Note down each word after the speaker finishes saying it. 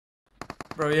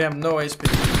Bro, you have no HP.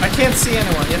 I can't see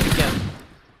anyone yet again.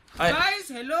 Guys,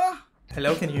 hello.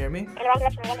 Hello, can you hear me?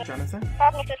 Jonathan?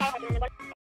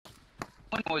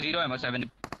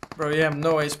 Bro, you have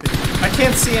no HP. I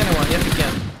can't see anyone yet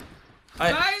again.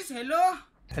 Guys, hello.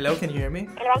 Hello, can you hear me?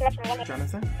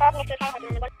 Jonathan?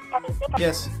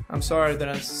 Yes, I'm sorry that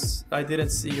I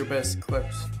didn't see your best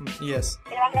clips. Yes.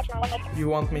 You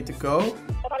want me to go?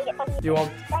 You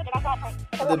want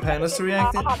the pandas to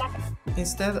react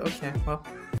instead? Okay, well.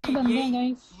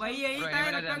 भाई यही था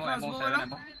लगता crossbow वाला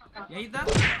यही था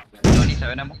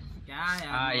 27 है वो क्या यार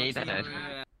हाँ यही था शायद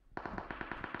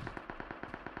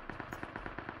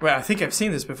Wait, I think I've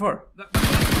seen this before.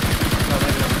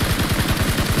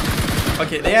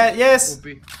 Okay, yeah, yes.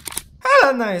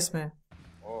 Hello, nice man.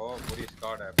 Oh, पूरी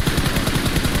squad है.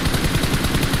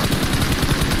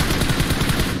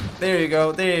 There you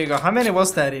go, there you go. How many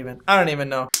was that even? I don't even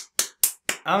know.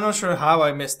 I'm not sure how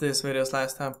I missed this videos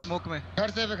last time. Smoke में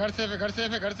घर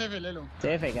से ले लो.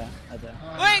 Safe है क्या? अच्छा.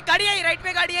 ओए गाड़ी आई राइट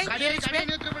पे गाड़ी आई रिच पे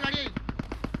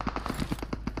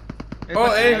Oh,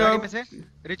 there you go.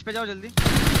 Rich पे जाओ जल्दी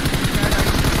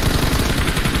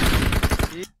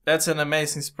That's an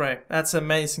amazing spray. That's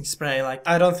amazing spray. Like,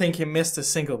 I don't think he missed a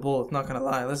single bullet, not gonna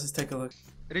lie. Let's just take a look.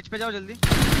 Rich पे जाओ जल्दी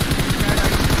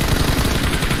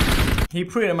He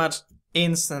pretty much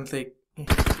instantly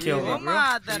killed him.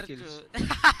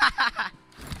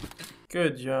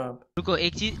 Good job. रुको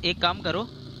एक काम करो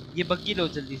ये बग्गी लो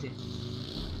जल्दी से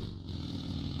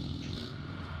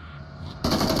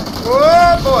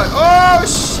Oh boy! Oh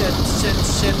shit!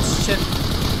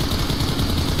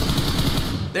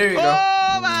 There you go.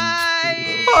 Oh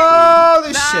my!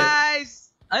 Holy shit!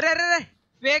 Nice! अरे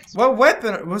fake. What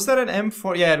weapon was that? An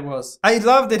M4? Yeah, it was. I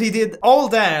love that he did all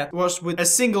that was with a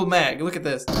single mag. Look at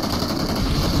this.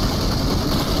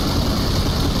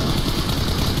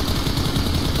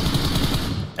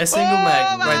 A single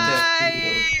mag right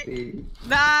there.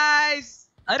 Nice!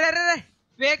 अरे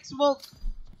fake smoke.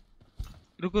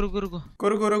 रुको Go.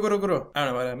 I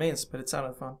don't know what that means, but it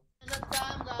sounded fun.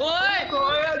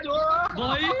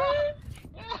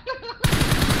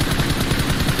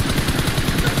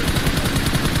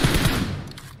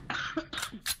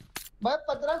 भाई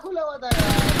पतरा खुला हुआ था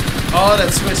यार. Oh,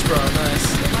 that switch, bro. Nice.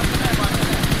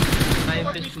 Time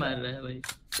waste मार रहा है भाई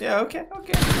Yeah, okay.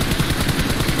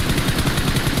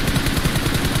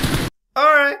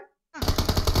 Alright.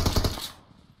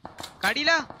 गाड़ी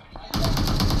ला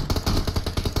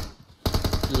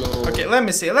Okay, let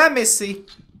me see.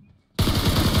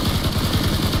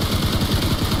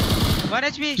 1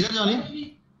 HP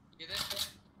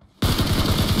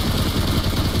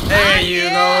There you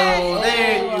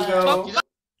go.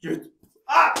 You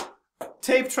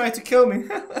Tape tried to kill me. Ooh,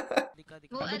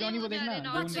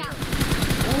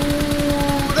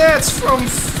 that's from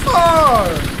far.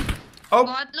 Oh,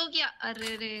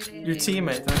 your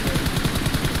teammate. Okay.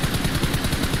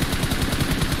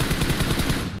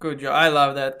 Good job. I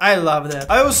love that. I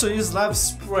also love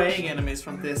spraying enemies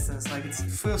from distance. Like, it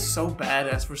feels so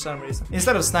badass for some reason.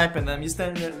 Instead of sniping them, you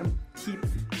stand there and keep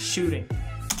shooting.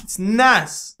 It's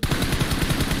nice.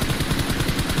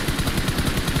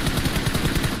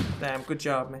 Damn, good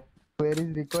job, man. Where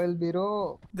is recoil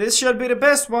bro? This should be the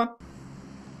best one.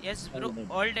 yes bro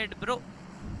all dead bro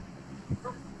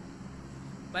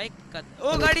bike cut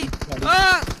oh गाड़ी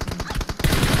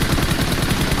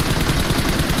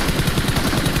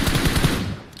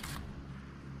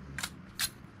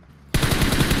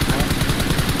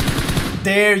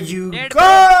There you dead go.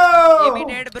 ये भी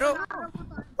dead bro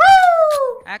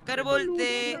Woo! hacker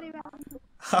बोलते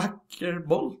Hacker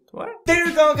bolt. What? There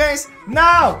you go, guys.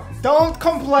 Now, don't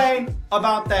complain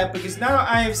about that because now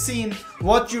I have seen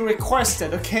what you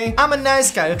requested. Okay, I'm a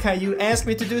nice guy. Okay, you asked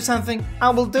me to do something, I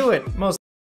will do it. Most.